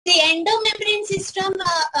The endomembrane system,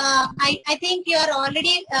 I think you are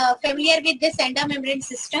already familiar with this endomembrane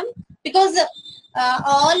system because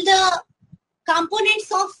all the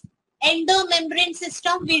components of endomembrane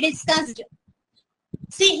system we discussed.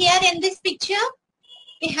 See here in this picture,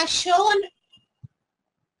 we have shown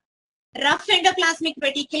rough endoplasmic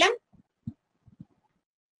reticulum,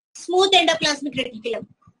 smooth endoplasmic reticulum.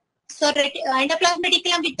 So endoplasmic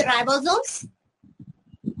reticulum with ribosomes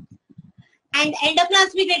and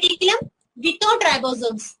endoplasmic reticulum without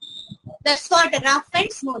ribosomes. That's what rough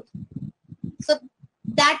and smooth. So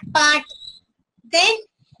that part, then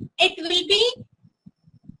it will be,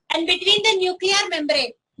 and between the nuclear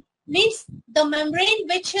membrane, means the membrane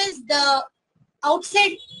which is the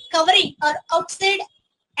outside covering or outside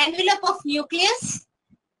envelope of nucleus.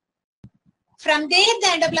 From there the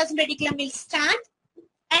endoplasmic reticulum will start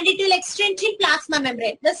and it will extend to plasma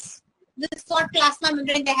membrane. This is what plasma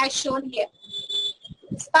membrane they have shown here.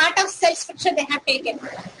 It's part of cell structure they have taken.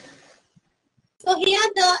 So here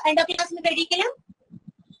the endoplasmic reticulum,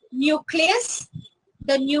 nucleus,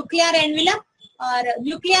 the nuclear envelope or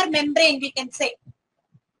nuclear membrane we can say.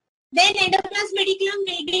 Then endoplasmic reticulum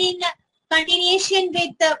will be in continuation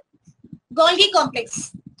with the Golgi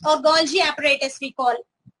complex or Golgi apparatus we call.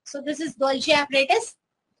 So this is Golgi apparatus.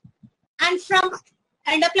 And from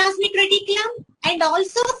endoplasmic reticulum and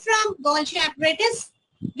also from Golgi apparatus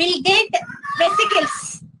we'll get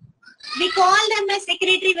vesicles. We call them as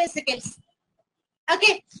secretory vesicles.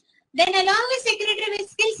 Okay. Then along with secretory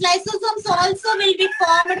vesicles, lysosomes also will be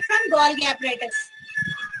formed from Golgi apparatus.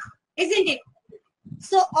 Isn't it?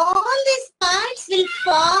 So all these parts will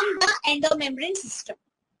form the endomembrane system.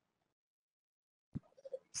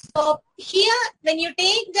 So here when you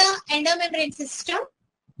take the endomembrane system,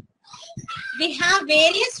 we have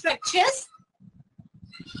various structures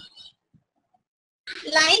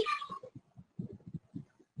like,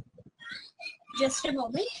 just a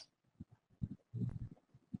moment.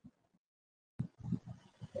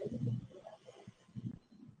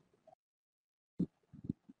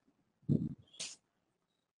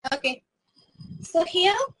 Okay, so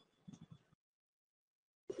here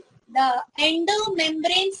the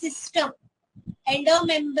endomembrane system,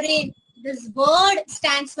 endomembrane, this word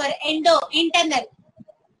stands for endo, internal.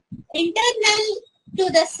 Internal to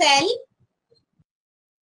the cell,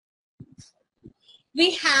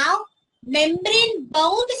 we have membrane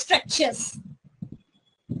bound structures.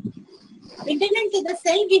 Internal to the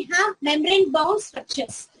cell, we have membrane bound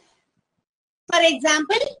structures. For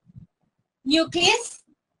example, nucleus,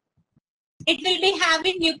 it will be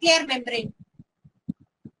having nuclear membrane.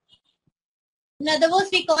 In other words,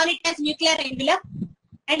 we call it as nuclear envelope.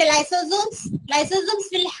 And lysosomes, lysosomes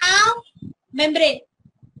will have membrane.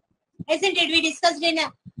 Isn't it? We discussed in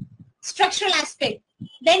a structural aspect.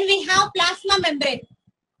 Then we have plasma membrane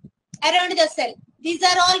around the cell. These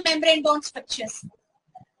are all membrane bound structures.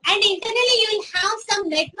 And internally you will have some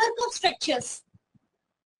network of structures.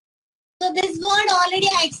 So this word already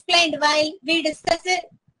I explained while we discussed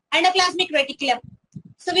endoplasmic reticulum.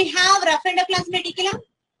 So we have rough endoplasmic reticulum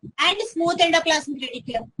and smooth endoplasmic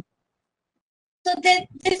reticulum. So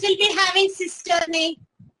this will be having cisternae,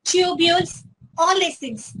 tubules, all these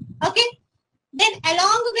things. Okay. Then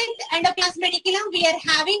along with endoplasmic reticulum, we are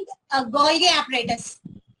having a Golgi apparatus.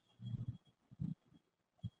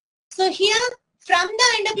 So here from the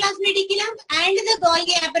endoplasmic reticulum and the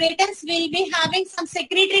Golgi apparatus, we will be having some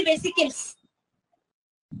secretory vesicles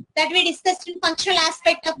that we discussed in functional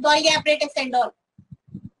aspect of Golgi apparatus and all.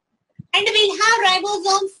 And we'll have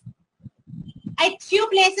ribosomes at few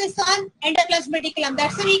places on endoplasmic reticulum.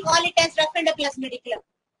 That's why we call it as rough endoplasmic reticulum.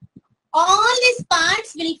 All these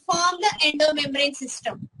parts will form the endomembrane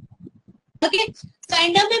system. Okay, so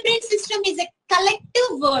endomembrane system is a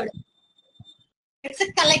collective word. It's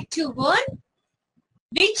a collective word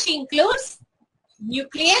which includes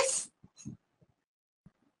nucleus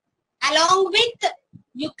along with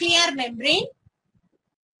nuclear membrane.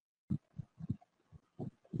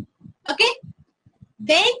 Okay,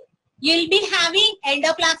 then you will be having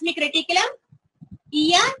endoplasmic reticulum.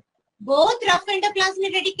 Here, both rough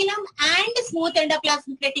endoplasmic reticulum and smooth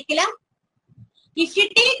endoplasmic reticulum. If you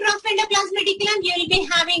take rough endoplasmic reticulum, you will be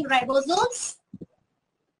having ribosomes.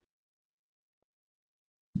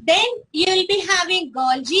 Then you will be having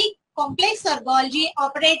Golgi complex or Golgi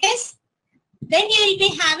apparatus. Then you will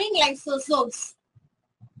be having lysosomes.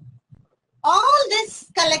 All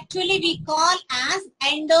this collectively we call as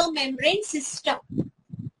endomembrane system.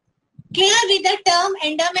 Clear with the term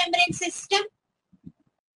endomembrane system?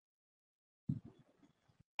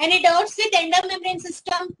 Any doubts with endomembrane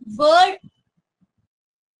system word?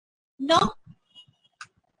 No?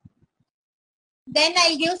 Then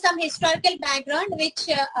I'll give some historical background, which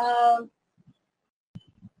I'll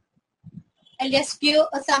just give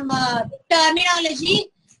some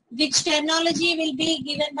terminology, which terminology will be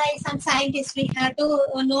given by some scientists. We have to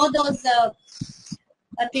know those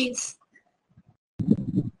things.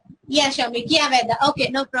 Yeah, Shamik. Yeah, Veda. Okay,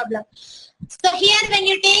 no problem. So here when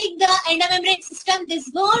you take the endomembrane system,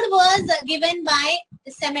 this word was given by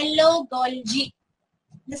Semello Golgi.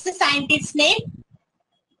 This is scientist's name.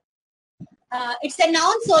 It's a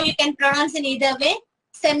noun, so you can pronounce in either way.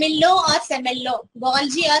 Semello or Semello.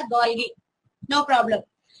 Golgi or Golgi. No problem.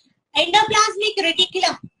 Endoplasmic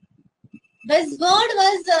reticulum. This word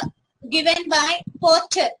was given by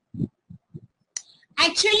Porter.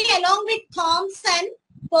 Actually, along with Thomson,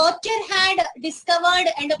 Porter had discovered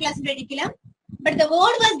endoplasmic reticulum, but the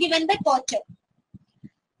word was given by Porter.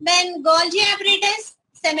 Then Golgi apparatus,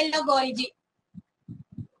 Semello Golgi.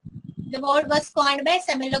 The word was coined by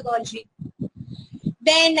Semello Golgi.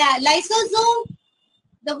 Then lysosome,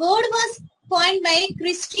 the word was coined by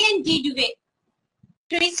Christian D. Duvet.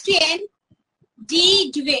 Christian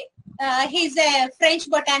D. Duvet. He's a French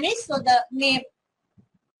botanist, so the name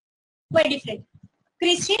quite different.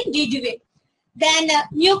 Christian D. Duvet. Then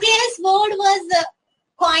nucleus word was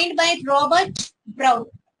coined by Robert Brown.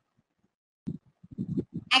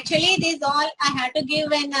 Actually, these all I had to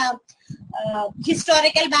give an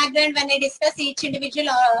historical background when I discuss each individual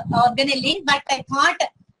organelle, but I thought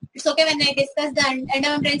it's okay when I discuss the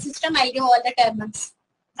endomembrane system, I'll give all the terms.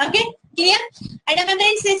 Okay, clear?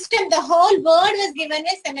 Endomembrane system, the whole word was given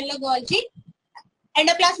as Semello Golgi,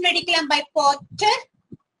 endoplasmic reticulum by Porter,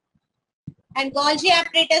 and Golgi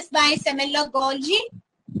apparatus by Semello Golgi.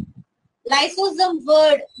 Lysosome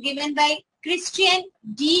word given by Christian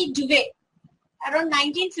D. Duvet around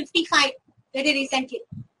 1955, very recently.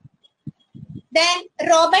 Then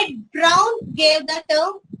Robert Brown gave the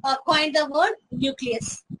term, coined the word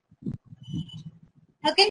nucleus.